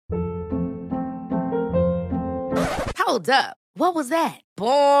Hold up. What was that?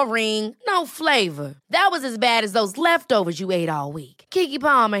 Boring. No flavor. That was as bad as those leftovers you ate all week. Keke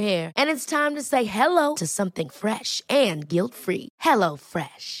Palmer here, and it's time to say hello to something fresh and guilt-free. Hello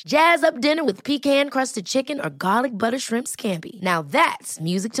Fresh. Jazz up dinner with pecan-crusted chicken or garlic butter shrimp scampi. Now that's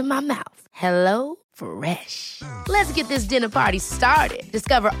music to my mouth. Hello Fresh. Let's get this dinner party started.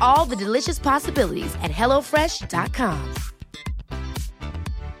 Discover all the delicious possibilities at hellofresh.com.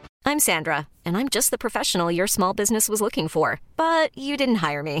 I'm Sandra, and I'm just the professional your small business was looking for. But you didn't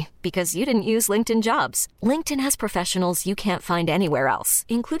hire me because you didn't use LinkedIn Jobs. LinkedIn has professionals you can't find anywhere else,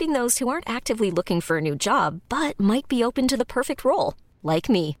 including those who aren't actively looking for a new job, but might be open to the perfect role, like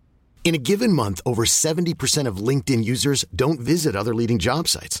me. In a given month, over 70% of LinkedIn users don't visit other leading job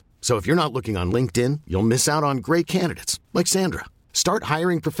sites. So if you're not looking on LinkedIn, you'll miss out on great candidates like Sandra. Start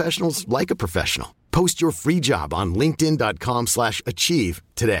hiring professionals like a professional. Post your free job on linkedin.com/achieve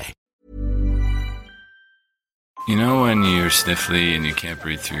today. You know when you're sniffly and you can't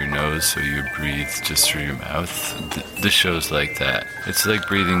breathe through your nose, so you breathe just through your mouth? This show's like that. It's like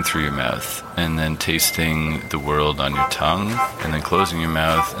breathing through your mouth and then tasting the world on your tongue and then closing your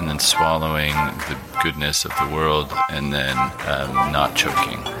mouth and then swallowing the goodness of the world and then not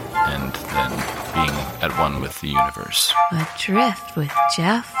choking and then being at one with the universe. Adrift with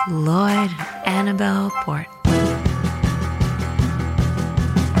Jeff, Lloyd, and Annabelle Port.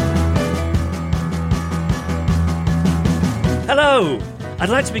 Hello! I'd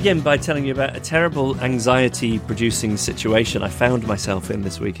like to begin by telling you about a terrible anxiety-producing situation I found myself in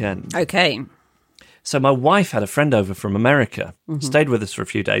this weekend. Okay. So my wife had a friend over from America, stayed with us for a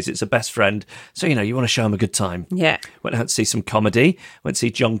few days. It's a best friend, so, you want to show him a good time. Yeah. Went out to see some comedy, went to see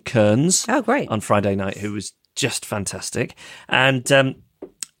John Kearns great. On Friday night, who was just fantastic.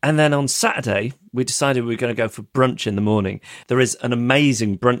 And then on Saturday, we decided we were going to go for brunch in the morning. There is an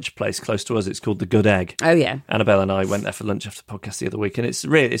amazing brunch place close to us. It's called The Good Egg. Oh, yeah. Annabelle and I went there for lunch after the podcast the other week, and it's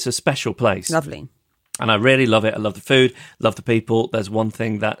a special place. Lovely. And I really love it. I love the food, love the people. There's one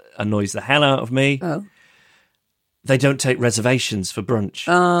thing that annoys the hell out of me. Oh. They don't take reservations for brunch.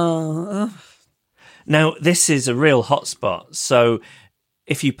 Oh. Now, this is a real hotspot. So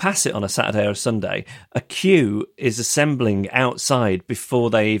if you pass it on a Saturday or a Sunday, a queue is assembling outside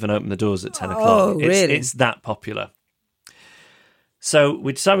before they even open the doors at 10 o'clock. Oh, really? It's that popular. So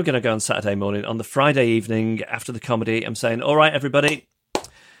we decided we're going to go on Saturday morning. On the Friday evening after the comedy, I'm saying, all right, everybody,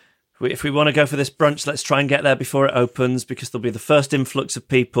 if we want to go for this brunch, let's try and get there before it opens because there'll be the first influx of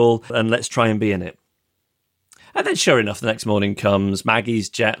people and let's try and be in it. And then sure enough, the next morning comes, Maggie's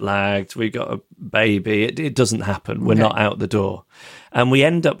jet lagged, we got a baby, it doesn't happen, we're not out the door. And we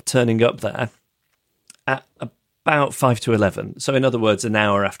end up turning up there at about 5 to 11. So in other words, an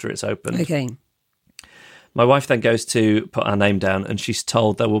hour after it's opened. Okay. My wife then goes to put our name down and she's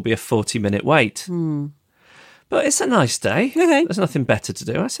told there will be a 40-minute wait. But it's a nice day. Okay. There's nothing better to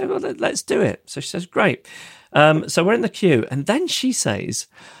do. I say, well, let's do it. So she says, great. So we're in the queue. And then she says,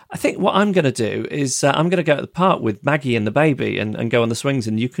 I think what I'm going to do is I'm going to go to the park with Maggie and the baby and go on the swings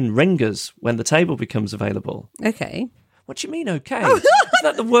and you can ring us when the table becomes available. Okay. What do you mean, okay? Is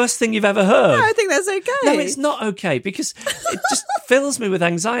that the worst thing you've ever heard? No, I think that's okay. No, it's not okay because it just fills me with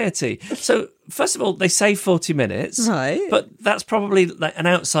anxiety. So, first of all, they say 40 minutes. Right. But that's probably like an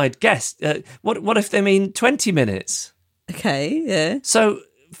outside guess. What if they mean 20 minutes? Okay, yeah. So,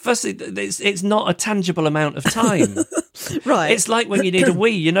 firstly, it's not a tangible amount of time. Right. It's like when you need a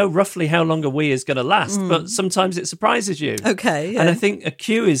wee, you know roughly how long a wee is going to last, but sometimes it surprises you. Okay, yeah. And I think a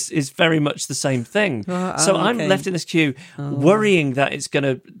queue is very much the same thing. So I'm left in this queue worrying that it's going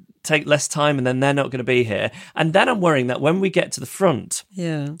to take less time and then they're not going to be here. And then I'm worrying that when we get to the front,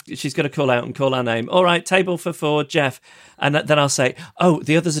 she's going to call out and call our name. All right, table for 4, Jeff. And then I'll say, oh,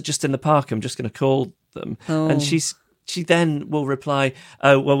 the others are just in the park. I'm just going to call them. And she then will reply,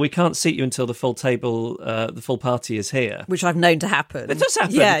 oh, well, we can't seat you until the full table, the full party is here. Which I've known to happen. It does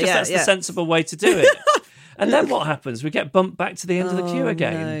happen, because that's the sensible way to do it. And then what happens? We get bumped back to the end of the queue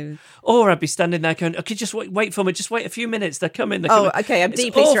again. No. Or I'd be standing there going, okay, just wait for me. Just wait a few minutes. They're coming. Okay, I'm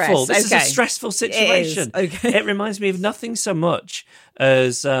deeply stressed. This is a stressful situation. It is. Okay. It reminds me of nothing so much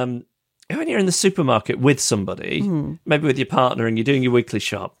as when you're in the supermarket with somebody, maybe with your partner, and you're doing your weekly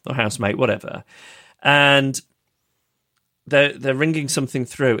shop or housemate, whatever, and they're ringing something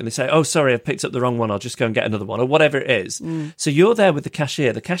through and they say, oh, sorry, I've picked up the wrong one. I'll just go and get another one or whatever it is. So you're there with the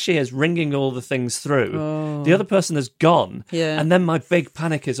cashier. The cashier is ringing all the things through. The other person has gone. Yeah. And then my big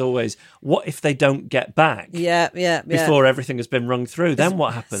panic is always, what if they don't get back? Before everything has been rung through? Then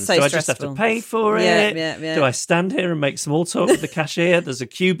what happens? So Do I just have to pay for it? Yeah. Do I stand here and make small talk with the cashier? There's a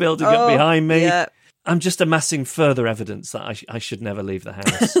queue building up behind me. Yeah. I'm just amassing further evidence that I should never leave the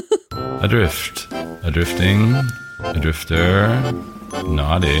house. Adrift. Adrifting A drifter.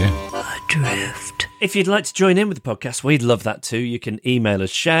 Naughty. Adrift. If you'd like to join in with the podcast, we'd love that too. You can email us,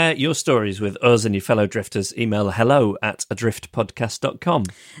 share your stories with us and your fellow drifters. Email hello@adriftpodcast.com.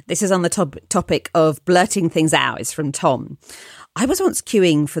 This is on the topic of blurting things out. It's from Tom. I was once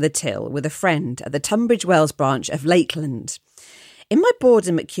queuing for the till with a friend at the Tunbridge Wells branch of Lakeland. In my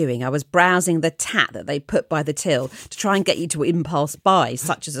boredom at queuing, I was browsing the tat that they put by the till to try and get you to impulse buy,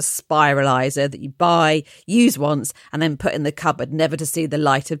 such as a spiraliser that you buy, use once, and then put in the cupboard, never to see the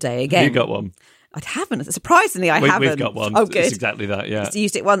light of day again. You got one? I haven't. Surprisingly, I haven't. We've got one. Oh, good. It's exactly that, yeah. Just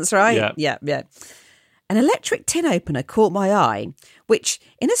used it once, right? Yeah. Yeah. An electric tin opener caught my eye, which,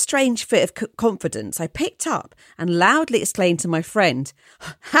 in a strange fit of confidence, I picked up and loudly exclaimed to my friend,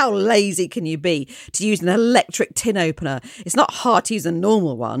 "How lazy can you be to use an electric tin opener? It's not hard to use a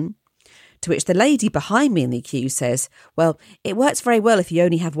normal one." To which the lady behind me in the queue says, "Well, it works very well if you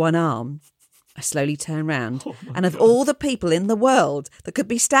only have one arm." I slowly turn round, and of all the people in the world that could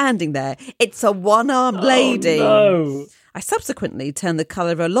be standing there, it's a one-armed lady. Oh, no. I subsequently turned the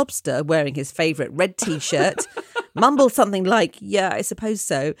colour of a lobster wearing his favourite red T-shirt, mumbled something like, "Yeah, I suppose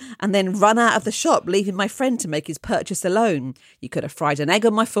so," and then run out of the shop, leaving my friend to make his purchase alone. You could have fried an egg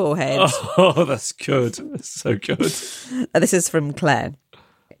on my forehead. Oh, that's good. That's so good. This is from Claire.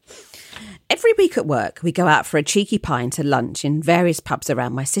 Every week at work, we go out for a cheeky pint at lunch in various pubs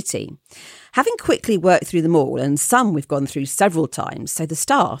around my city. Having quickly worked through them all, and some we've gone through several times, so the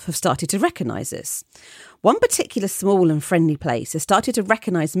staff have started to recognise us. One particular small and friendly place has started to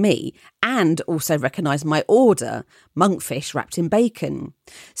recognise me and also recognise my order, monkfish wrapped in bacon.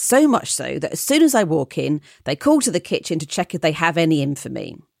 So much so that as soon as I walk in, they call to the kitchen to check if they have any in for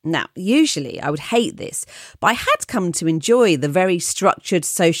me. Now, usually I would hate this, but I had come to enjoy the very structured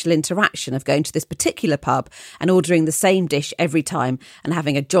social interaction of going to this particular pub and ordering the same dish every time and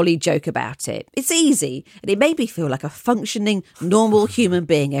having a jolly joke about it. It's easy, and it made me feel like a functioning, normal human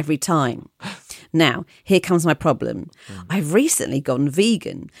being every time. Now, here comes my problem. I've recently gone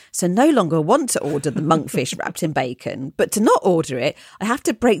vegan, so no longer want to order the monkfish wrapped in bacon, but to not order it, I have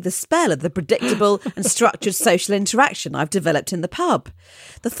to break the spell of the predictable and structured social interaction I've developed in the pub.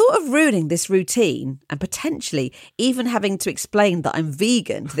 The thought of ruining this routine and potentially even having to explain that I'm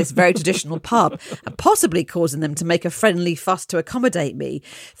vegan to this very traditional pub and possibly causing them to make a friendly fuss to accommodate me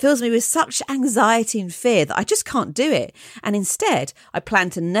fills me with such anxiety and fear that I just can't do it. And instead, I plan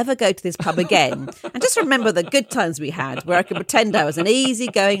to never go to this pub again and just remember the good times we had where I could pretend I was an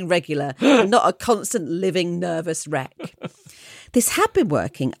easygoing regular and not a constant living nervous wreck. This had been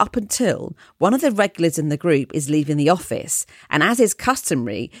working up until one of the regulars in the group is leaving the office, and as is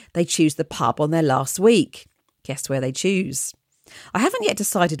customary, they choose the pub on their last week. Guess where they choose? I haven't yet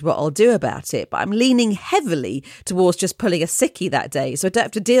decided what I'll do about it, but I'm leaning heavily towards just pulling a sickie that day so I don't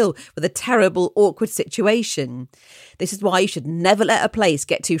have to deal with a terrible, awkward situation. This is why you should never let a place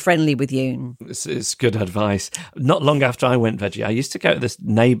get too friendly with you. This is good advice. Not long after I went veggie, I used to go to this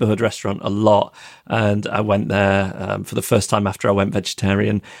neighbourhood restaurant a lot, and I went there for the first time after I went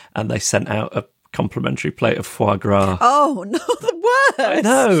vegetarian, and they sent out a complimentary plate of foie gras. Oh, no, the worst. I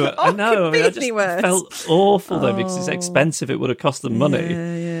know. I just worse. felt awful though, because it's expensive. It would have cost them money.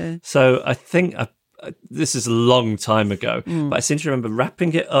 Yeah. So I think this is a long time ago, but I seem to remember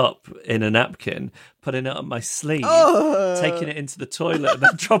wrapping it up in a napkin, putting it on my sleeve, taking it into the toilet, and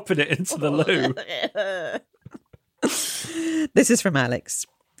then dropping it into the loo. This is from Alex.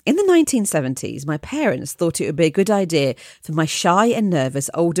 In the 1970s, my parents thought it would be a good idea for my shy and nervous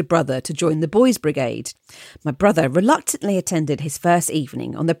older brother to join the Boys Brigade. My brother reluctantly attended his first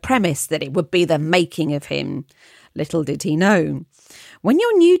evening on the premise that it would be the making of him. Little did he know. When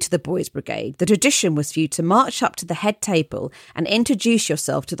you're new to the Boys Brigade, the tradition was for you to march up to the head table and introduce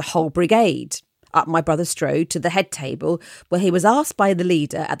yourself to the whole brigade. Up my brother strode to the head table, where he was asked by the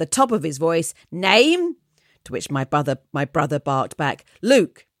leader at the top of his voice, "Name?" To which my brother barked back,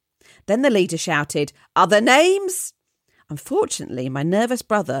 "Luke." Then the leader shouted, "Other names?" Unfortunately, my nervous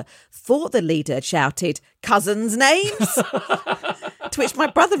brother thought the leader had shouted, "Cousins' names?" To which my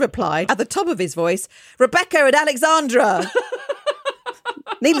brother replied at the top of his voice, "Rebecca and Alexandra."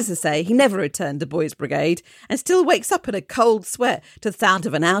 Needless to say, he never returned to Boys Brigade and still wakes up in a cold sweat to the sound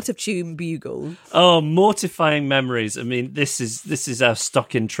of an out-of-tune bugle. Oh, mortifying memories. I mean, this is our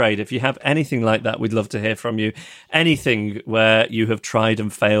stock in trade. If you have anything like that, we'd love to hear from you. Anything where you have tried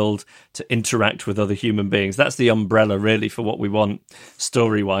and failed to interact with other human beings. That's the umbrella, really, for what we want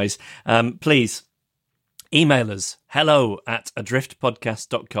story-wise. Please, email us,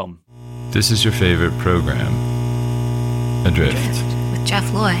 hello@adriftpodcast.com. This is your favorite program, Adrift. With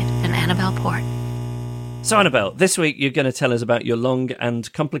Jeff Lloyd and Annabelle Port. So, Annabelle, this week you're going to tell us about your long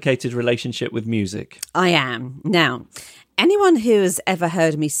and complicated relationship with music. I am. Now, anyone who has ever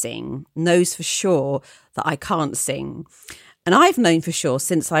heard me sing knows for sure that I can't sing. And I've known for sure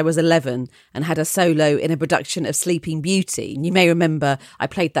since I was 11 and had a solo in a production of Sleeping Beauty. And you may remember I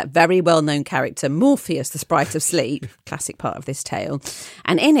played that very well-known character, Morpheus, the Sprite of Sleep, classic part of this tale.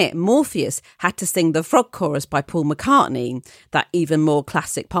 And in it, Morpheus had to sing the frog chorus by Paul McCartney, that even more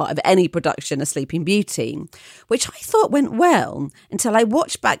classic part of any production of Sleeping Beauty, which I thought went well until I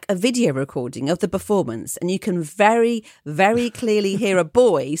watched back a video recording of the performance, and you can very, very clearly hear a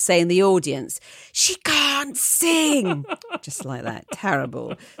boy say in the audience, "She can't sing." Just like that.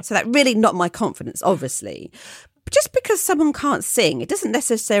 Terrible. So that really knocked my confidence, obviously. But just because someone can't sing, it doesn't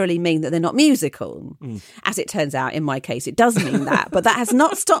necessarily mean that they're not musical. As it turns out, in my case, it does mean that. But that has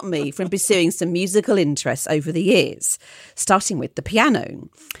not stopped me from pursuing some musical interests over the years, starting with the piano.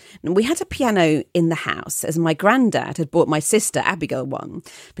 And we had a piano in the house as my granddad had bought my sister Abigail one,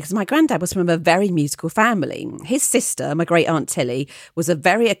 because my granddad was from a very musical family. His sister, my great aunt Tilly, was a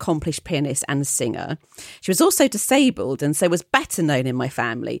very accomplished pianist and singer. She was also disabled and so was better known in my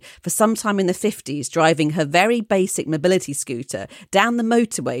family for some time in the 50s, driving her very basic mobility scooter down the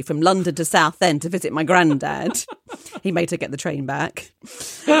motorway from London to Southend to visit my granddad. He made her get the train back.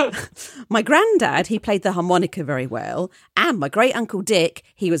 My granddad, he played the harmonica very well, and my great uncle Dick,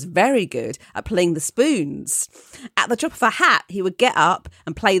 he was very good at playing the spoons. At the drop of a hat, he would get up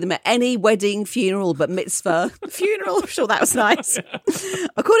and play them at any wedding, funeral, but mitzvah. Funeral, I'm sure that was nice.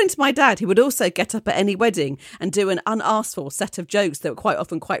 According to my dad, he would also get up at any wedding and do an unasked for set of jokes that were quite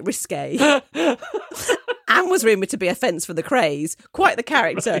often quite risque. And was rumoured to be a fence for the craze. Quite the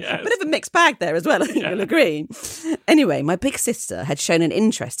character. Yes. Bit of a mixed bag there as well, you'll agree. Anyway, my big sister had shown an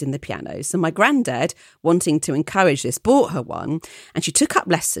interest in the piano, so my granddad, wanting to encourage this, bought her one, and she took up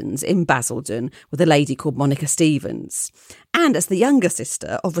lessons in Basildon with a lady called Monica Stevens. And as the younger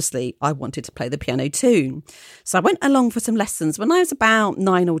sister, obviously, I wanted to play the piano too. So I went along for some lessons when I was about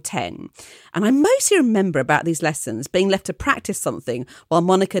 9 or 10. And I mostly remember about these lessons being left to practice something while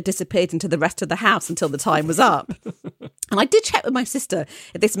Monica disappeared into the rest of the house until the time was up. And I did check with my sister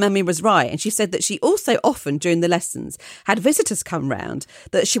if this memory was right. And she said that she also often, during the lessons, had visitors come round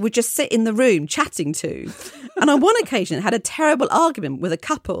that she would just sit in the room chatting to. And on one occasion had a terrible argument with a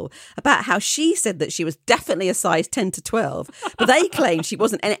couple about how she said that she was definitely a size 10 to 12, but they claimed she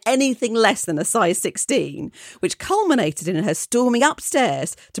wasn't anything less than a size 16, which culminated in her storming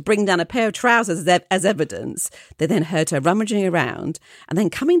upstairs to bring down a pair of trousers as evidence. They then heard her rummaging around and then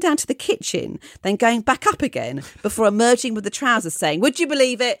coming down to the kitchen, then going back up again before emerging with the trousers saying, "Would you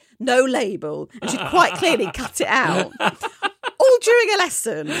believe it? No label." And she'd quite clearly cut it out. All during a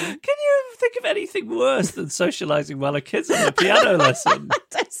lesson. Can you think of anything worse than socialising while a kid's on a piano lesson?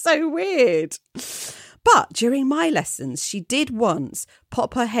 That's so weird. But during my lessons, she did once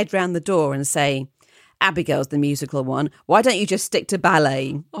pop her head round the door and say, "Abigail's the musical one. Why don't you just stick to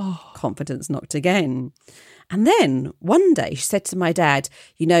ballet?" Oh, confidence knocked again. And then one day she said to my dad,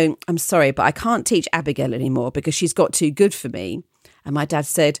 "You know, I'm sorry, but I can't teach Abigail anymore because she's got too good for me." And my dad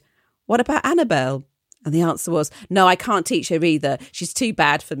said, "What about Annabelle?" And the answer was, "No, I can't teach her either. She's too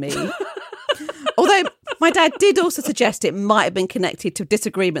bad for me." Although my dad did also suggest it might have been connected to a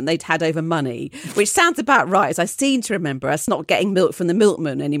disagreement they'd had over money, which sounds about right, as I seem to remember us not getting milk from the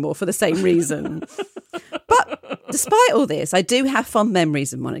milkman anymore for the same reason. But despite all this, I do have fond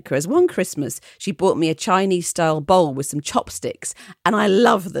memories of Monica, as one Christmas she bought me a Chinese-style bowl with some chopsticks, and I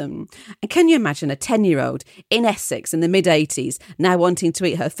love them. And can you imagine a 10-year-old in Essex in the mid-80s now wanting to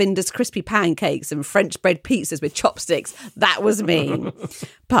eat her Finder's crispy pancakes and French bread pizzas with chopsticks? That was me.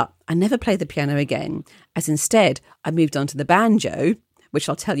 But I never played the piano again, as instead I moved on to the banjo, which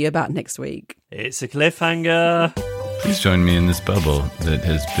I'll tell you about next week. It's a cliffhanger. Please join me in this bubble that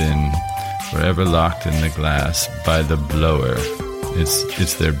has been forever locked in the glass by the blower.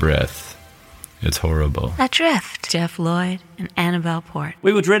 It's their breath. It's horrible. Adrift. Jeff Lloyd and Annabelle Port.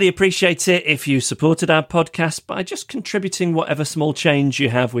 We would really appreciate it if you supported our podcast by just contributing whatever small change you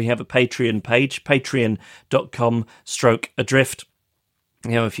have. We have a Patreon page, patreon.com/adrift.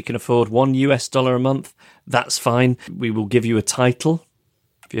 You know, if you can afford $1 a month, that's fine. We will give you a title.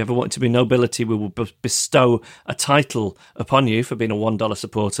 If you ever want to be nobility, we will bestow a title upon you for being a $1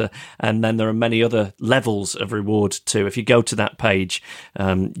 supporter. And then there are many other levels of reward too. If you go to that page,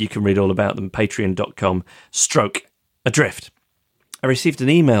 you can read all about them. Patreon.com/adrift. I received an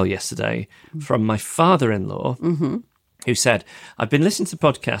email yesterday from my father-in-law who said, "I've been listening to the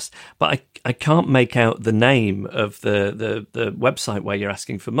podcast, but I can't make out the name of the website where you're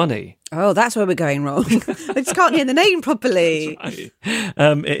asking for money." Oh, that's where we're going wrong. I just can't hear the name properly.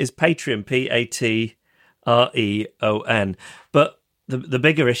 It is Patreon, REON. But the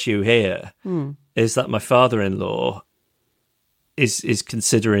bigger issue here is that my father-in-law is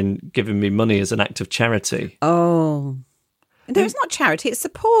considering giving me money as an act of charity. Oh. No, it's not charity, it's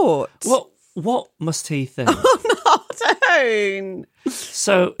support. What must he think? Oh, no, don't.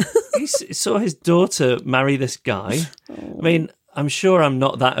 So he saw his daughter marry this guy. I mean, I'm sure I'm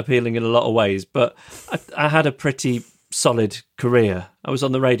not that appealing in a lot of ways, but I had a pretty solid career. I was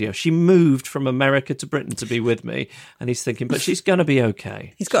on the radio. She moved from America to Britain to be with me, and he's thinking, but she's going to be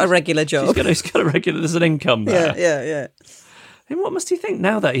okay. He's got a regular job. He's got a regular, there's an income there. Yeah. And what must he think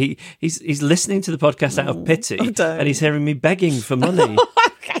now that he's listening to the podcast out of pity and he's hearing me begging for money?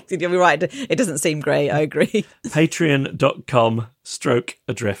 You're right. It doesn't seem great. I agree.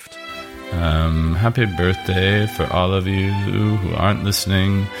 Patreon.com/adrift. Happy birthday for all of you who aren't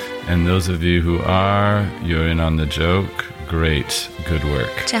listening, and those of you who are, you're in on the joke. Great, good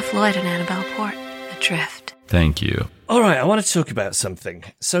work. Jeff Lloyd and Annabelle Port, Adrift. Thank you. All right, I want to talk about something.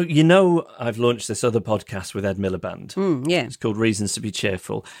 So, I've launched this other podcast with Ed Miliband. Yeah. It's called Reasons to be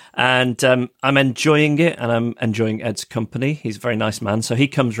Cheerful. And I'm enjoying it, and I'm enjoying Ed's company. He's a very nice man. So he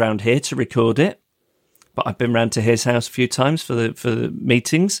comes round here to record it. But I've been round to his house a few times for the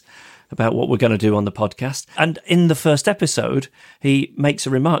meetings about what we're going to do on the podcast. And in the first episode, he makes a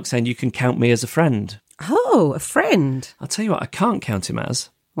remark saying, you can count me as a friend. Oh, a friend. I'll tell you what, I can't count him as.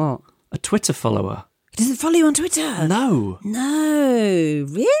 What? A Twitter follower. He doesn't follow you on Twitter? No.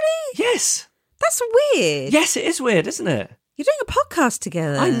 Really? Yes. That's weird. Yes, it is weird, isn't it? You're doing a podcast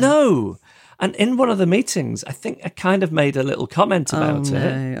together. I know. And in one of the meetings, I think I kind of made a little comment about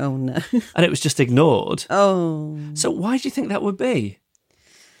it. Oh, no. And it was just ignored. Oh. So why do you think that would be?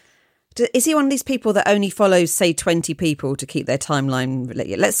 Is he one of these people that only follows, say, 20 people to keep their timeline?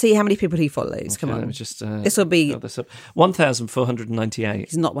 Let's see how many people he follows. Come on. Let me just, this will be... 1,498.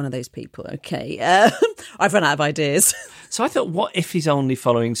 He's not one of those people. Okay. I've run out of ideas. So I thought, what if he's only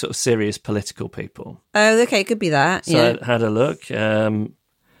following sort of serious political people? Oh, okay. It could be that. So I had a look. Who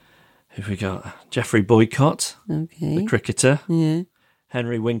have we got? Jeffrey Boycott, the cricketer. Yeah.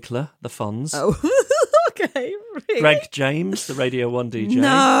 Henry Winkler, the Fonz. Oh, okay. Really? Greg James, the Radio 1 DJ.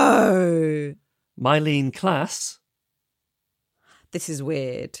 No. Mylene Klass. This is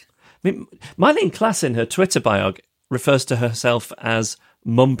weird. I mean, Mylene Klass in her Twitter bio refers to herself as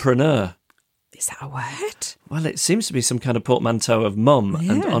mumpreneur. Is that a word? Well, it seems to be some kind of portmanteau of mum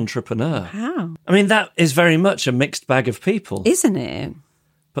and entrepreneur. Wow. I mean, that is very much a mixed bag of people. Isn't it?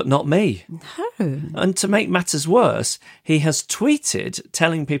 But not me. No. And to make matters worse, he has tweeted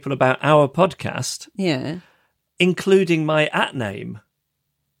telling people about our podcast. Yeah. Including my @name.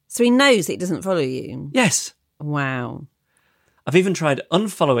 So he knows that he doesn't follow you? Yes. Wow. I've even tried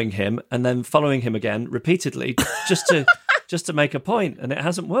unfollowing him and then following him again repeatedly just to make a point, and it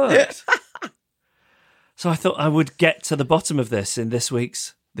hasn't worked. So I thought I would get to the bottom of this in this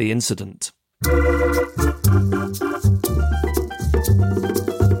week's The Incident.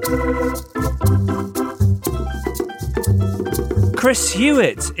 Chris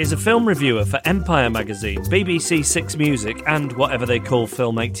Hewitt is a film reviewer for Empire magazine, BBC Six Music, and whatever they call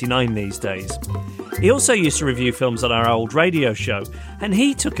Film 89 these days. He also used to review films on our old radio show, and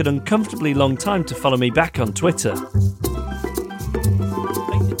he took an uncomfortably long time to follow me back on Twitter.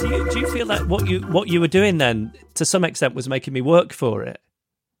 Do you feel that what you were doing then, to some extent, was making me work for it?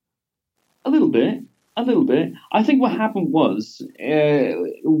 A little bit. I think what happened was, I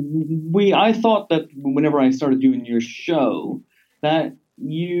thought that whenever I started doing your show, that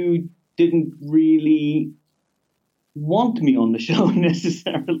you didn't really want me on the show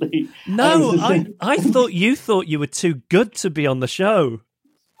necessarily. No, I thought you were too good to be on the show.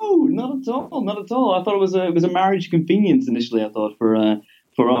 Oh, not at all. I thought it was a marriage convenience initially. I thought for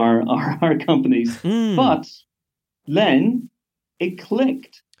our companies, but then it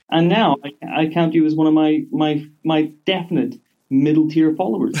clicked, and now I count you as one of my definite middle tier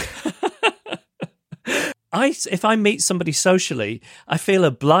followers. If I meet somebody socially, I feel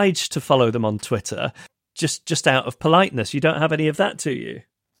obliged to follow them on Twitter, just out of politeness. You don't have any of that, do you?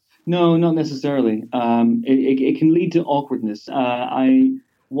 No, not necessarily. It can lead to awkwardness. I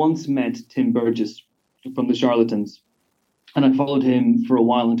once met Tim Burgess from The Charlatans, and I followed him for a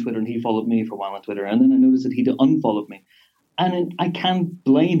while on Twitter, and he followed me for a while on Twitter, and then I noticed that he'd unfollowed me. And I can't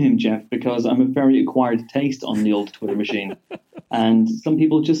blame him, Jeff, because I'm a very acquired taste on the old Twitter machine. And some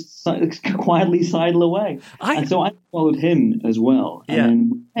people just quietly sidle away. And so I followed him as well. And then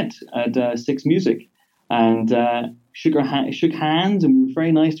we met at Six Music and shook hands, and we were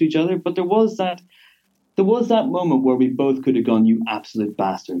very nice to each other. But there was that there was that moment where we both could have gone, you absolute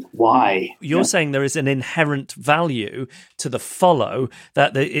bastard. Why? You're saying there is an inherent value to the follow,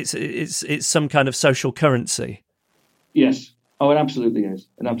 that it's some kind of social currency. Yes. Oh, it absolutely is.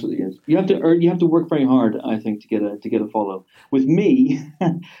 It absolutely is. You have to earn. You have to work very hard, I think, to get a follow. With me,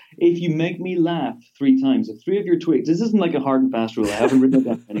 if you make me laugh 3 times, if 3 of your tweets, this isn't like a hard and fast rule. I haven't written it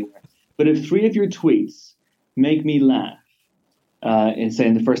down anywhere. But if 3 of your tweets make me laugh, in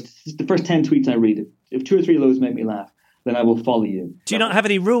the first 10 tweets I read, if 2 or 3 of those make me laugh, then I will follow you. Do you not have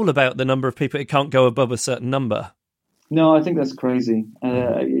any rule about the number of people? It can't go above a certain number. No, I think that's crazy.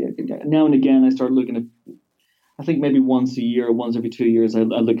 Now and again, I start looking at. I think maybe once a year, once every 2 years, I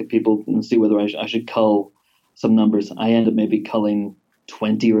look at people and see whether I should cull some numbers. I end up maybe culling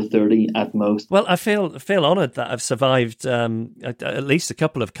 20 or 30 at most. Well, I feel honoured that I've survived at least a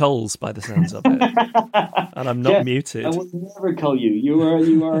couple of culls by the sounds of it, and I'm not muted. I will never cull you. You are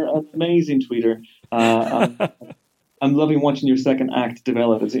an amazing tweeter. I'm loving watching your second act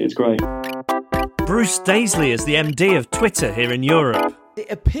develop. It's great. Bruce Daisley is the MD of Twitter here in Europe. It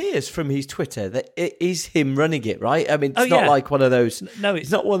appears from his Twitter that it is him running it, right? I mean, it's not like one of those. No,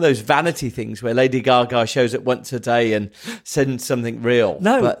 it's not one of those vanity things where Lady Gaga shows it once a day and sends something real.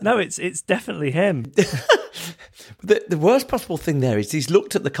 No, it's definitely him. The worst possible thing there is he's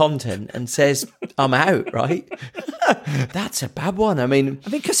looked at the content and says, "I'm out." Right? That's a bad one. I mean,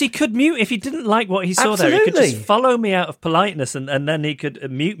 because he could mute if he didn't like what he saw there. He could just follow me out of politeness, and then he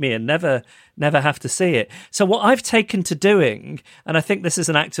could mute me and never have to see it. So what I've taken to doing, and I think this is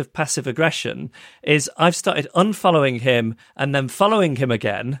an act of passive aggression, is I've started unfollowing him and then following him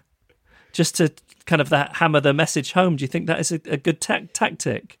again, just to kind of hammer the message home. Do you think that is a good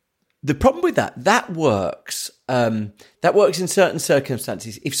tactic? The problem with that works. That works in certain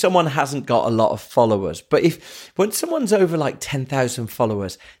circumstances. If someone hasn't got a lot of followers, but when someone's over like 10,000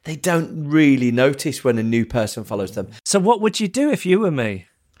 followers, they don't really notice when a new person follows them. So what would you do if you were me?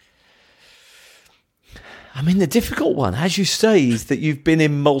 I mean, the difficult one, as you say, is that you've been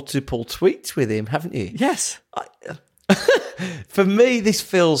in multiple tweets with him, haven't you? Yes. For me, this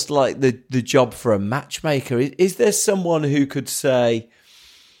feels like the job for a matchmaker. Is there someone who could say,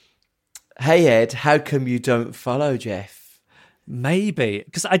 "Hey Ed, how come you don't follow Jeff?" Maybe,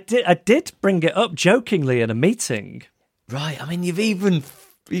 because I did bring it up jokingly in a meeting. Right. I mean, you've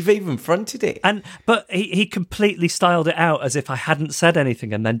even fronted it, but he completely styled it out as if I hadn't said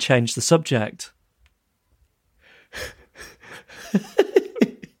anything and then changed the subject.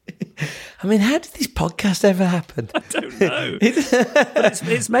 I mean, how did this podcast ever happen? I don't know. But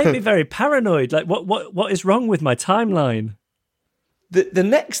it's made me very paranoid. Like, what is wrong with my timeline? The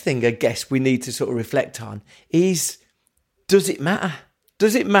next thing I guess we need to sort of reflect on is, does it matter?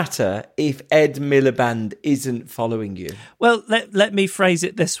 Does it matter if Ed Miliband isn't following you? Well, let me phrase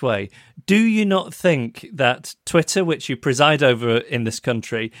it this way. Do you not think that Twitter, which you preside over in this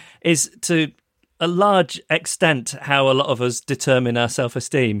country, is to a large extent how a lot of us determine our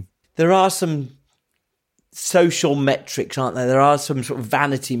self-esteem? There are some social metrics, aren't there? There are some sort of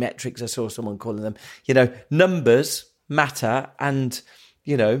vanity metrics. I saw someone calling them, numbers matter, and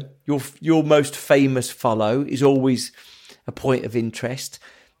your most famous follow is always a point of interest.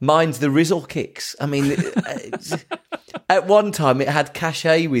 Mine's the Rizzle kicks. I mean, at one time it had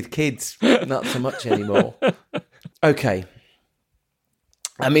cachet with kids, not so much anymore. Okay,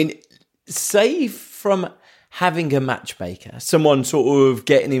 I mean, save from having a matchmaker, someone sort of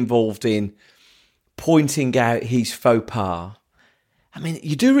getting involved in pointing out his faux pas. I mean,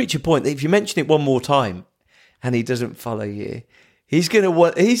 you do reach a point that if you mention it one more time and he doesn't follow you, he's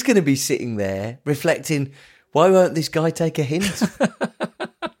gonna be sitting there reflecting, why won't this guy take a hint?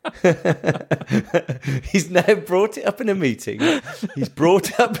 He's now brought it up in a meeting. He's brought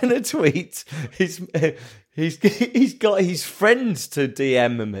it up in a tweet. He's got his friends to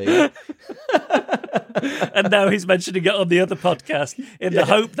DM me. And now he's mentioning it on the other podcast in the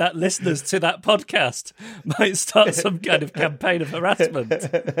hope that listeners to that podcast might start some kind of campaign of harassment.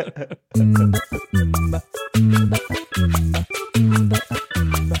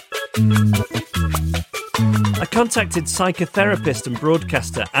 I contacted psychotherapist and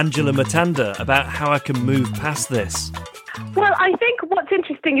broadcaster Angela Matanda about how I can move past this. Well, I think what's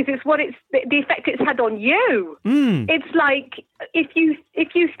interesting is the effect it's had on you. It's like if you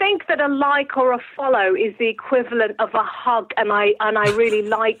think that a like or a follow is the equivalent of a hug and I really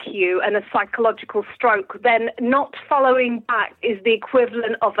like you and a psychological stroke, then not following back is the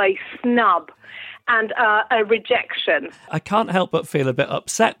equivalent of a snub and a rejection. I can't help but feel a bit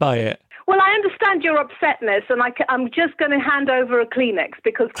upset by it. Well, I understand your upsetness, and I'm just going to hand over a Kleenex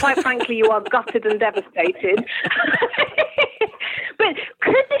because, quite frankly, you are gutted and devastated. But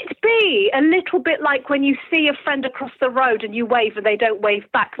could it be be a little bit like when you see a friend across the road and you wave and they don't wave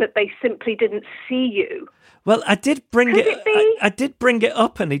back, that they simply didn't see you? Well, I did bring Could it be? I did bring it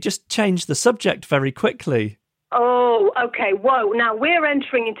up, and he just changed the subject very quickly. Oh, okay. Whoa. Now we're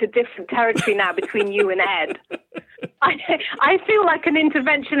entering into different territory now between you and Ed. I feel like an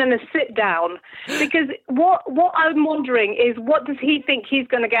intervention and a sit down, because what I'm wondering is, what does he think he's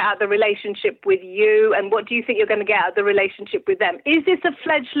going to get out of the relationship with you, and what do you think you're going to get out of the relationship with them? Is this a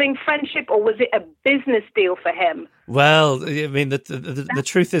fledgling friendship, or was it a business deal for him? Well, I mean, the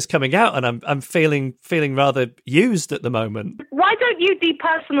truth is coming out, and I'm feeling rather used at the moment. Why don't you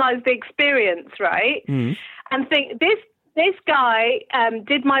depersonalize the experience, right? And think, this guy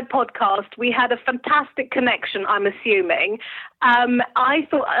did my podcast. We had a fantastic connection, I'm assuming. I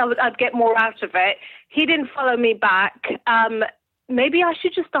thought I'd get more out of it. He didn't follow me back. Maybe I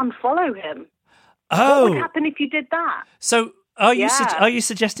should just unfollow him. Oh. What would happen if you did that? So are you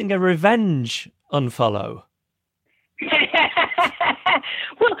suggesting a revenge unfollow?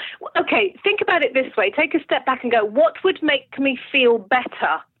 Well, okay, think about it this way. Take a step back and go, what would make me feel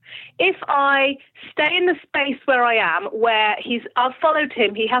better if I stay in the space where I am, where I've followed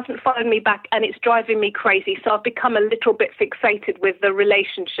him, he hasn't followed me back, and it's driving me crazy. So I've become a little bit fixated with the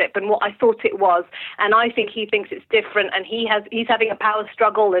relationship and what I thought it was. And I think he thinks it's different, and he's having a power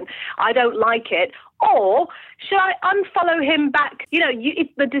struggle, and I don't like it. Or should I unfollow him back?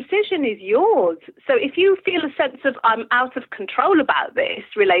 The decision is yours. So if you feel a sense of, I'm out of control about this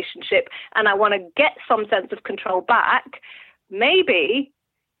relationship and I want to get some sense of control back, maybe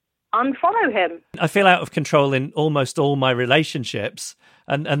unfollow him. I feel out of control in almost all my relationships,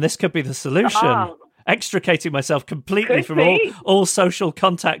 and this could be the solution. Extricating myself completely from all social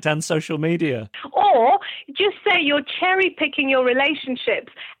contact and social media. Or just say you're cherry picking your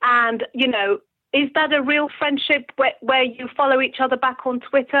relationships, and is that a real friendship where you follow each other back on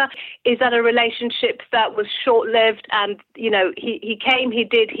Twitter? Is that a relationship that was short-lived and, he came, he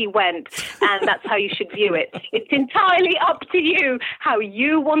did, he went, and that's how you should view it? It's entirely up to you how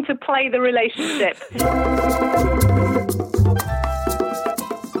you want to play the relationship.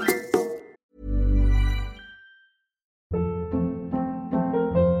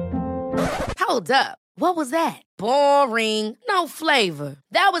 Hold up. What was that? Boring. No flavor.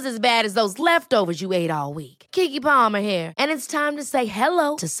 That was as bad as those leftovers you ate all week. Keke Palmer here. And it's time to say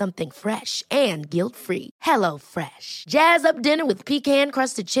hello to something fresh and guilt-free. Hello Fresh. Jazz up dinner with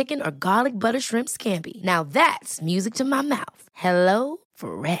pecan-crusted chicken or garlic butter shrimp scampi. Now that's music to my mouth. Hello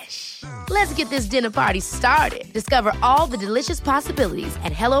Fresh. Let's get this dinner party started. Discover all the delicious possibilities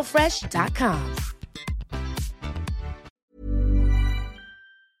at HelloFresh.com.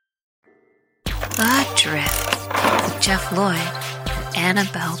 Adrift with Jeff Lloyd and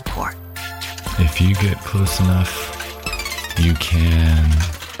Annabelle Port. If you get close enough, you can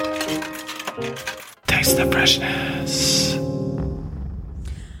taste the freshness.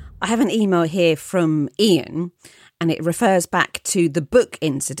 I have an email here from Ian, and it refers back to the book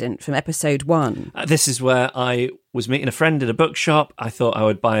incident from episode 1. This is where I was meeting a friend in a bookshop. I thought I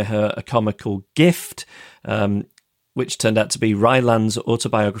would buy her a comical gift, which turned out to be Rylan's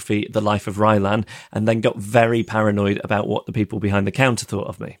autobiography, The Life of Rylan, and then got very paranoid about what the people behind the counter thought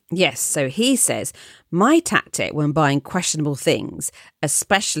of me. Yes, so he says, my tactic when buying questionable things,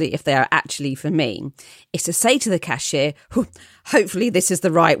 especially if they are actually for me, is to say to the cashier, hopefully this is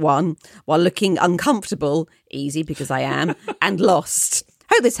the right one, while looking uncomfortable, easy because I am, and lost.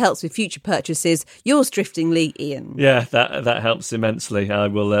 Hope this helps with future purchases. Yours driftingly, Ian. Yeah, that helps immensely. I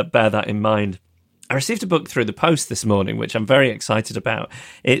will bear that in mind. I received a book through the post this morning, which I'm very excited about.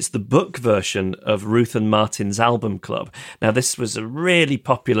 It's the book version of Ruth and Martin's Album Club. Now, this was a really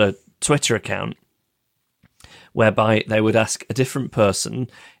popular Twitter account whereby they would ask a different person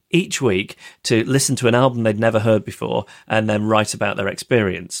each week to listen to an album they'd never heard before and then write about their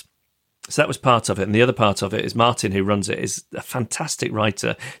experience. So that was part of it. And the other part of it is Martin, who runs it, is a fantastic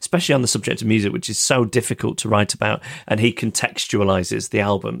writer, especially on the subject of music, which is so difficult to write about. And he contextualizes the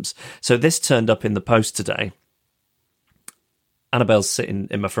albums. So this turned up in the post today. Annabelle's sitting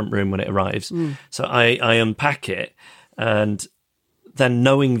in my front room when it arrives. So I unpack it. And then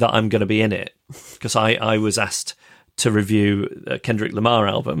knowing that I'm going to be in it, because I was asked to review a Kendrick Lamar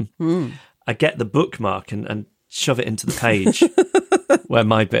album, I get the bookmark and shove it into the page where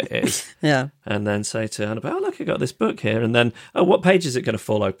my bit is. Yeah. And then say to Annabelle, look, I got this book here. And then, what page is it going to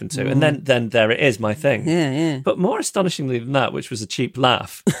fall open to? And then there it is, my thing. Yeah. But more astonishingly than that, which was a cheap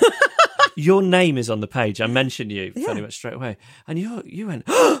laugh, your name is on the page. I mentioned you pretty much straight away. And you went,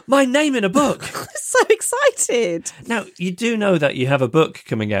 oh, my name in a book. I'm so excited. Now, you do know that you have a book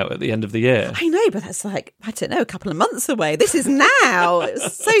coming out at the end of the year. I know, but that's like, I don't know, a couple of months away. This is now.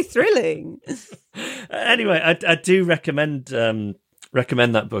 It's so thrilling. Anyway, I do recommend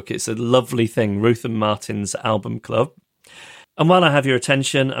that book. It's a lovely thing, Ruth and Martin's Album Club. And while I have your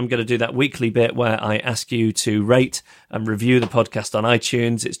attention, I'm going to do that weekly bit where I ask you to rate and review the podcast on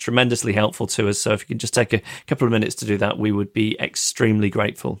iTunes. It's tremendously helpful to us. So if you can just take a couple of minutes to do that, we would be extremely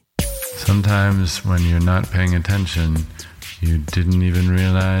grateful. Sometimes when you're not paying attention, you didn't even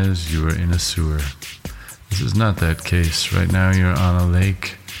realize you were in a sewer. This is not that case. Right now you're on a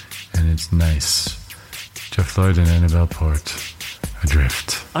lake and it's nice. Jeff Lloyd and Annabelle Port,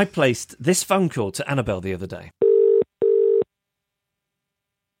 adrift. I placed this phone call to Annabelle the other day.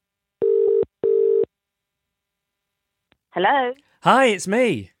 Hello. Hi, it's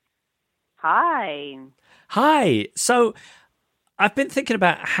me. Hi. Hi. So I've been thinking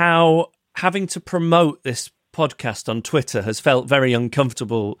about how having to promote this podcast on Twitter has felt very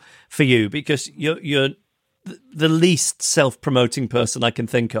uncomfortable for you because you're the least self-promoting person I can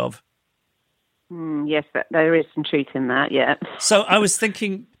think of. Yes, there is some truth in that, yeah. So I was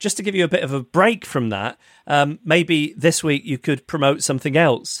thinking, just to give you a bit of a break from that, maybe this week you could promote something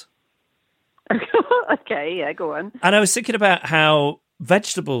else. Okay, yeah, go on. And I was thinking about how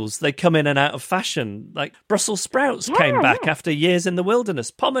vegetables, they come in and out of fashion. Like Brussels sprouts came back after years in the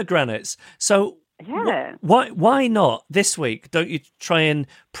wilderness, pomegranates. So why not this week? Don't you try and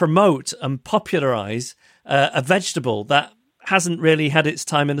promote and popularise a vegetable that hasn't really had its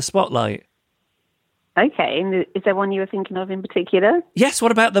time in the spotlight? Okay, and is there one you were thinking of in particular? Yes,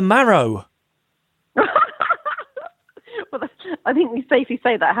 what about the marrow? Well, I think we safely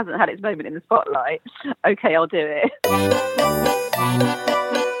say that hasn't had its moment in the spotlight. Okay, I'll do it.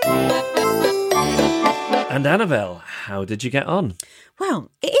 And Annabelle, how did you get on? Well,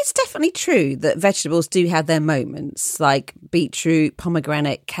 it is definitely true that vegetables do have their moments, like beetroot,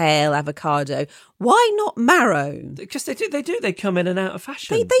 pomegranate, kale, avocado. Why not marrow? Because they do. They come in and out of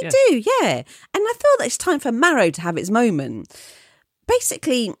fashion. They do, yeah. And I feel that it's time for marrow to have its moment.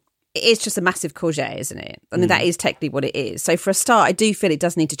 Basically, it is just a massive courgette, isn't it? I mean, that is technically what it is. So for a start, I do feel it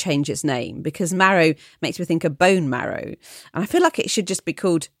does need to change its name because marrow makes me think of bone marrow. And I feel like it should just be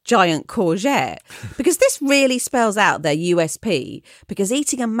called giant courgette because this really spells out their USP because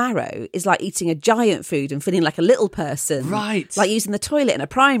eating a marrow is like eating a giant food and feeling like a little person. Right. Like using the toilet in a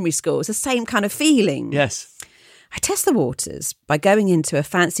primary school. It's the same kind of feeling. Yes. I test the waters by going into a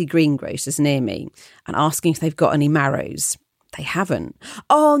fancy greengrocer's near me and asking if they've got any marrows. They haven't.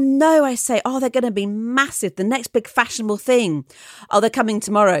 Oh, no, I say. Oh, they're going to be massive. The next big fashionable thing. Oh, they're coming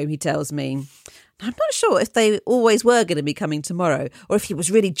tomorrow, he tells me. I'm not sure if they always were going to be coming tomorrow or if he was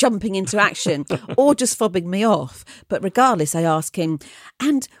really jumping into action or just fobbing me off. But regardless, I ask him,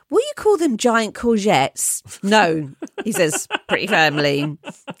 and will you call them giant courgettes? No, he says pretty firmly.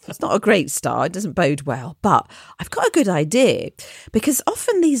 It's not a great start. It doesn't bode well. But I've got a good idea because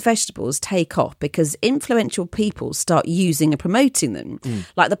often these vegetables take off because influential people start using and promoting them.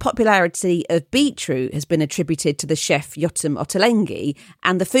 Like the popularity of beetroot has been attributed to the chef Yotam Ottolenghi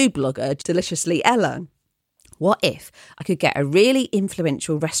and the food blogger Deliciously Ella. What if I could get a really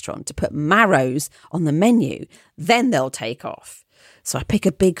influential restaurant to put marrows on the menu? Then they'll take off. So I pick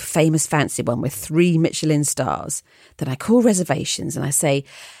a big, famous, fancy one with 3 Michelin stars. Then I call reservations and I say,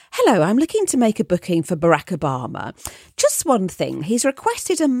 hello, I'm looking to make a booking for Barack Obama. Just one thing, he's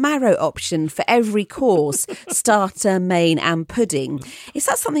requested a marrow option for every course, starter, main and pudding. Is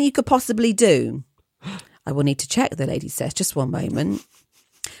that something you could possibly do? I will need to check, the lady says. Just one moment.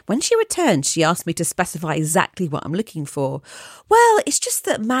 When she returned, she asked me to specify exactly what I'm looking for. Well, it's just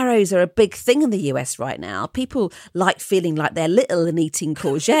that marrows are a big thing in the US right now. People like feeling like they're little and eating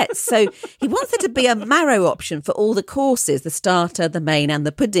courgettes. So he wants there to be a marrow option for all the courses, the starter, the main and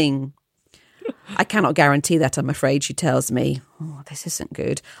the pudding. I cannot guarantee that, I'm afraid, she tells me. Oh, this isn't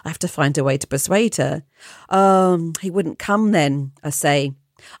good. I have to find a way to persuade her. He wouldn't come then, I say.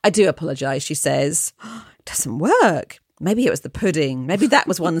 I do apologise, she says. It doesn't work. Maybe it was the pudding. Maybe that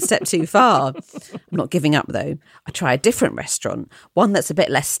was one step too far. I'm not giving up, though. I try a different restaurant, one that's a bit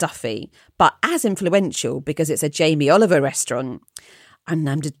less stuffy, but as influential because it's a Jamie Oliver restaurant. And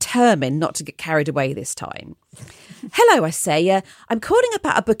I'm determined not to get carried away this time. Hello, I say. I'm calling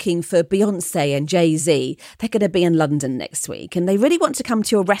about a booking for Beyonce and Jay-Z. They're going to be in London next week and they really want to come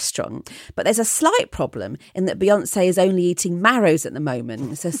to your restaurant. But there's a slight problem in that Beyonce is only eating marrows at the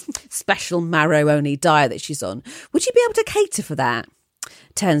moment. It's a special marrow-only diet that she's on. Would you be able to cater for that?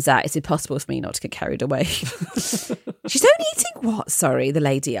 Turns out it's impossible for me not to get carried away. She's only eating what, sorry, the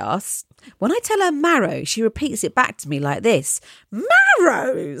lady asks. When I tell her marrow, she repeats it back to me like this.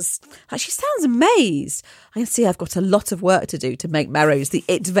 Marrows! Like she sounds amazed. I can see I've got a lot of work to do to make marrows the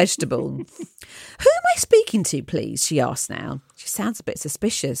it vegetable. Who am I speaking to, please? She asks now. She sounds a bit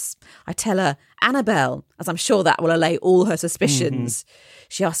suspicious. I tell her, Annabelle, as I'm sure that will allay all her suspicions.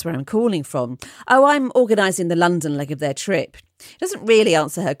 She asks where I'm calling from. Oh, I'm organising the London leg of their trip. It doesn't really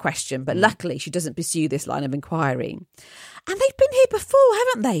answer her question, but luckily she doesn't pursue this line of inquiry. And they've been here before,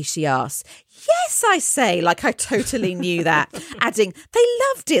 haven't they? She asks. Yes, I say, like I totally knew that, adding, they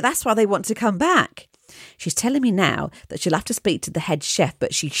loved it. That's why they want to come back. She's telling me now that she'll have to speak to the head chef,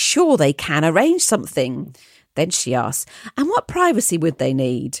 but she's sure they can arrange something. Then she asks, and what privacy would they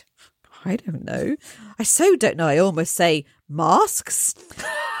need? I don't know. I so don't know. I almost say masks.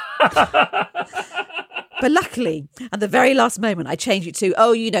 But luckily, at the very last moment, I change it to,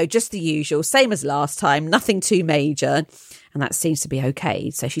 oh, you know, just the usual, same as last time, nothing too major. And that seems to be okay.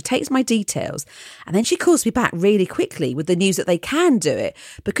 So she takes my details and then she calls me back really quickly with the news that they can do it.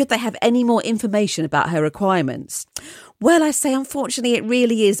 But could they have any more information about her requirements? Well, I say, unfortunately, it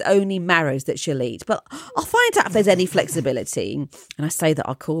really is only marrows that she'll eat. But I'll find out if there's any flexibility. And I say that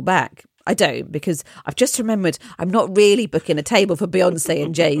I'll call back. I don't, because I've just remembered I'm not really booking a table for Beyonce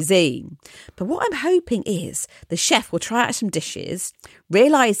and Jay-Z. But what I'm hoping is the chef will try out some dishes,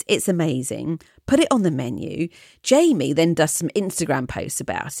 realise it's amazing, put it on the menu. Jamie then does some Instagram posts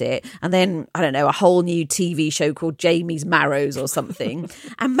about it. And then, I don't know, a whole new TV show called Jamie's Marrows or something.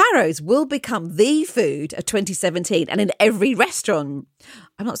 And marrows will become the food of 2017 and in every restaurant.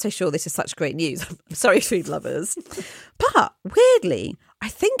 I'm not so sure this is such great news. I'm sorry, food lovers. But weirdly, I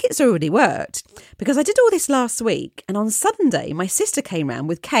think it's already worked because I did all this last week. And on Sunday, my sister came round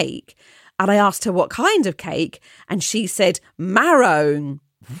with cake and I asked her what kind of cake. And she said, marrow.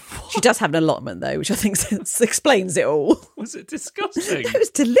 What? She does have an allotment, though, which I think explains it all. Was it disgusting? It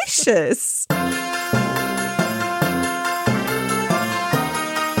was delicious.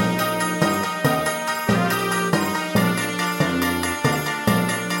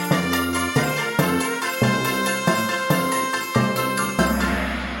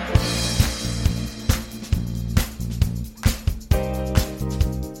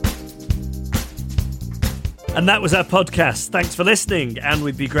 And that was our podcast. Thanks for listening. And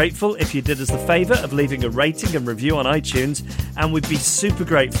we'd be grateful if you did us the favour of leaving a rating and review on iTunes. And we'd be super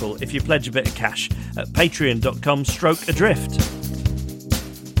grateful if you pledge a bit of cash at patreon.com/adrift.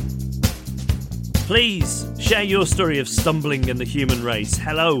 Please share your story of stumbling in the human race.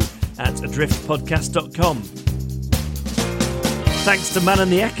 hello@adriftpodcast.com. Thanks to Man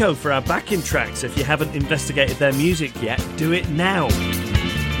and the Echo for our backing tracks. If you haven't investigated their music yet, do it now.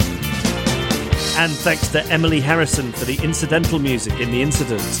 And thanks to Emily Harrison for the incidental music in The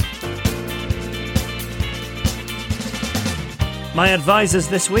Incident. My advisors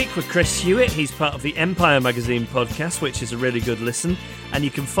this week were Chris Hewitt. He's part of the Empire Magazine podcast, which is a really good listen. And you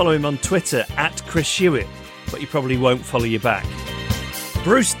can follow him on Twitter @Chris Hewitt, but he probably won't follow you back.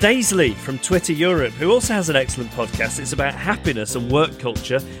 Bruce Daisley from Twitter Europe, who also has an excellent podcast. It's about happiness and work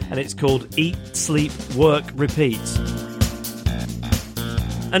culture, and it's called Eat, Sleep, Work, Repeat.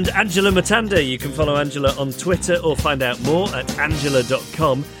 And Angela Matanda, you can follow Angela on Twitter or find out more at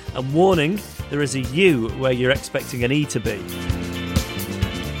angela.com. And warning, there is a U where you're expecting an E to be.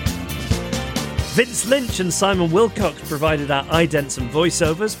 Vince Lynch and Simon Wilcock provided our idents and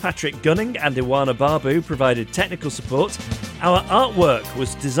voiceovers. Patrick Gunning and Iwana Babu provided technical support. Our artwork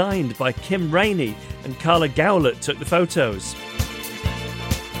was designed by Kim Rainey and Carla Gowlett took the photos.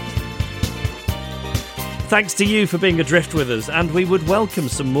 Thanks to you for being adrift with us, and we would welcome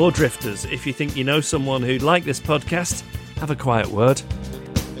some more drifters. If you think you know someone who'd like this podcast, have a quiet word.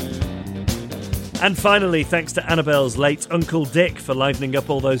 And finally, thanks to Annabelle's late Uncle Dick for livening up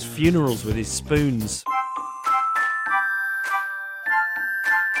all those funerals with his spoons.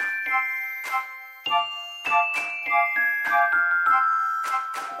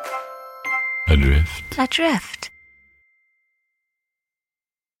 Adrift. Adrift.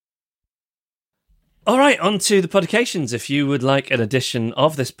 All right, on to the publications. If you would like an edition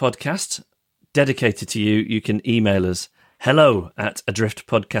of this podcast dedicated to you, you can email us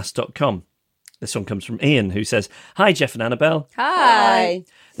hello@adriftpodcast.com. This one comes from Ian, who says, Hi, Jeff and Annabelle. Hi.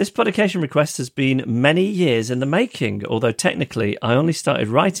 This publication request has been many years in the making, although technically I only started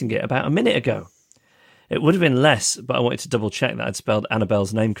writing it about a minute ago. It would have been less, but I wanted to double check that I'd spelled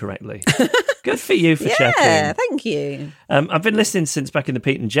Annabelle's name correctly. Good for you for checking. Yeah, thank you. I've been listening since back in the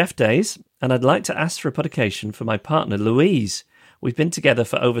Pete and Jeff days, and I'd like to ask for a publication for my partner, Louise. We've been together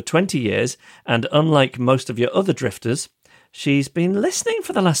for over 20 years, and unlike most of your other drifters, she's been listening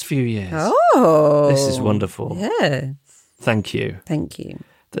for the last few years. Oh. This is wonderful. Yeah. Thank you. Thank you.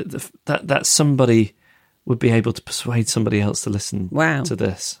 That somebody would be able to persuade somebody else to listen Wow. to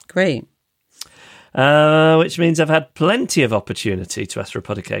this. Great. Which means I've had plenty of opportunity to ask for a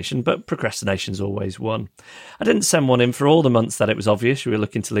podcast, but procrastination's always one. I didn't send one in for all the months that it was obvious you were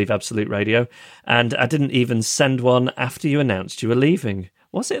looking to leave Absolute Radio, and I didn't even send one after you announced you were leaving.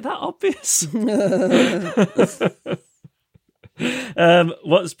 Was it that obvious?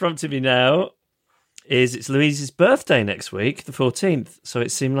 What's prompted me now is it's Louise's birthday next week, the 14th, so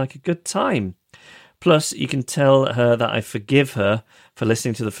it seemed like a good time. Plus, you can tell her that I forgive her for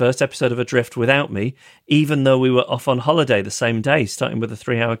listening to the first episode of Adrift without me, even though we were off on holiday the same day, starting with a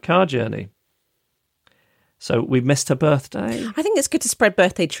 3-hour car journey. So we missed her birthday. I think it's good to spread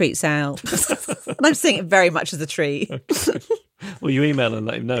birthday treats out. And I'm seeing it very much as a treat. Okay. Well, you email and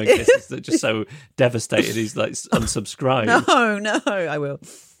let him know in case he's just so devastated he's like unsubscribed. No, I will.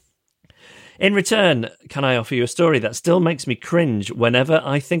 In return, can I offer you a story that still makes me cringe whenever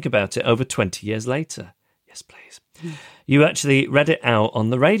I think about it over 20 years later? Yes, please. You actually read it out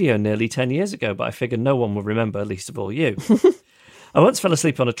on the radio nearly 10 years ago, but I figured no one will remember, least of all you. I once fell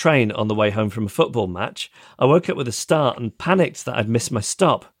asleep on a train on the way home from a football match. I woke up with a start and panicked that I'd missed my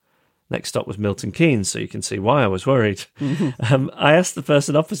stop. Next stop was Milton Keynes, so you can see why I was worried. I asked the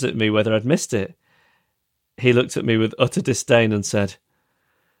person opposite me whether I'd missed it. He looked at me with utter disdain and said,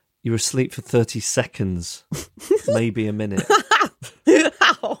 "You were asleep for 30 seconds, maybe a minute."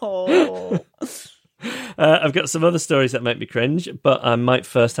 I've got some other stories that make me cringe, but I might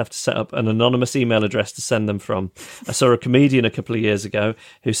first have to set up an anonymous email address to send them from. I saw a comedian a couple of years ago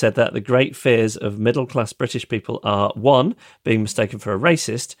who said that the great fears of middle-class British people are, 1, being mistaken for a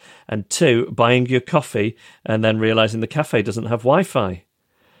racist, and 2, buying your coffee and then realising the cafe doesn't have Wi-Fi.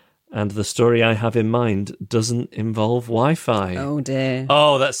 And the story I have in mind doesn't involve Wi-Fi. Oh, dear.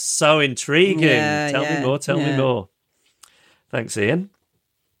 Oh, that's so intriguing. Tell me more. Thanks, Ian.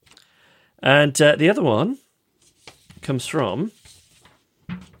 And the other one comes from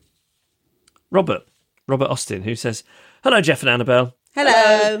Robert Austin, who says, "Hello, Jeff and Annabelle.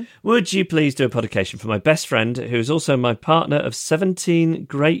 Hello. Would you please do a podcast for my best friend, who is also my partner of 17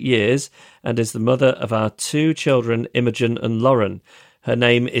 great years and is the mother of our 2 children, Imogen and Lauren. Her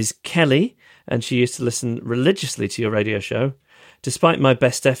name is Kelly, and she used to listen religiously to your radio show. Despite my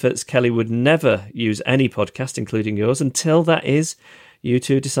best efforts, Kelly would never use any podcast, including yours, until, that is, you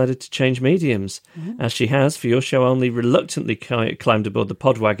two decided to change mediums. As she has, for your show, only reluctantly climbed aboard the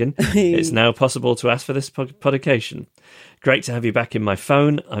podwagon. It's now possible to ask for this podcast. Great to have you back in my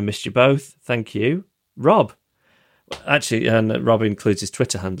phone. I missed you both. Thank you. Rob." Actually, and Rob includes his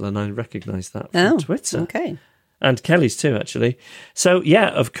Twitter handle, and I recognise that from Twitter. Okay. And Kelly's too, actually. So, yeah,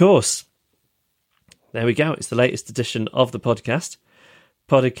 of course. There we go. It's the latest edition of the podcast,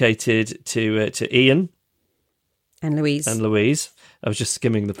 dedicated to Ian and Louise. I was just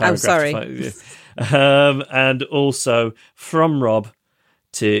skimming the paragraph. Oh, sorry. And also from Rob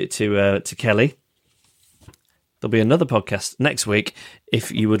to Kelly. There'll be another podcast next week.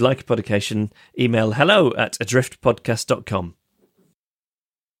 If you would like a podcast, email hello@adriftpodcast.com.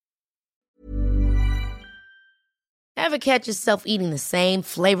 Ever catch yourself eating the same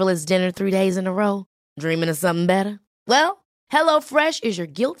flavorless dinner 3 days in a row? Dreaming of something better? Well, HelloFresh is your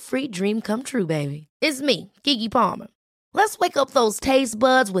guilt-free dream come true, baby. It's me, Keke Palmer. Let's wake up those taste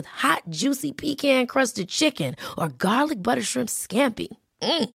buds with hot, juicy pecan-crusted chicken or garlic butter shrimp scampi.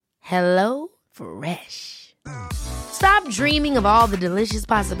 Hello Fresh. Stop dreaming of all the delicious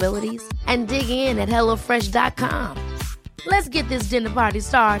possibilities and dig in at HelloFresh.com. Let's get this dinner party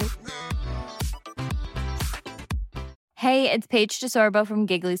started. Hey, it's Paige DeSorbo from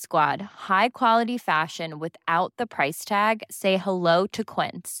Giggly Squad. High quality fashion without the price tag. Say hello to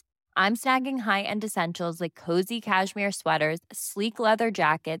Quince. I'm snagging high-end essentials like cozy cashmere sweaters, sleek leather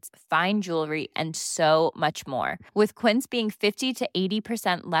jackets, fine jewelry, and so much more. With Quince being 50 to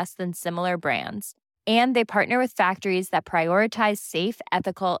 80% less than similar brands. And they partner with factories that prioritize safe,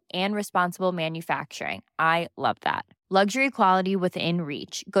 ethical, and responsible manufacturing. I love that. Luxury quality within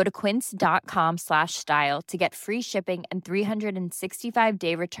reach. Go to quince.com/style to get free shipping and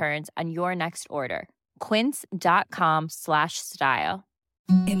 365-day returns on your next order. Quince.com/style.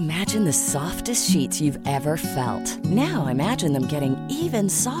 Imagine the softest sheets you've ever felt. Now imagine them getting even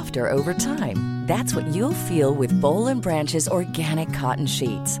softer over time. That's what you'll feel with Boll & Branch's organic cotton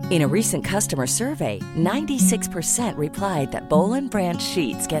sheets. In a recent customer survey, 96% replied that Boll & Branch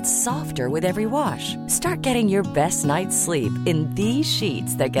sheets get softer with every wash. Start getting your best night's sleep in these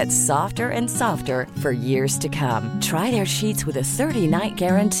sheets that get softer and softer for years to come. Try their sheets with a 30-night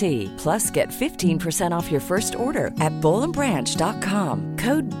guarantee. Plus, get 15% off your first order at bollandbranch.com.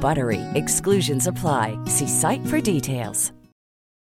 Code BUTTERY. Exclusions apply. See site for details.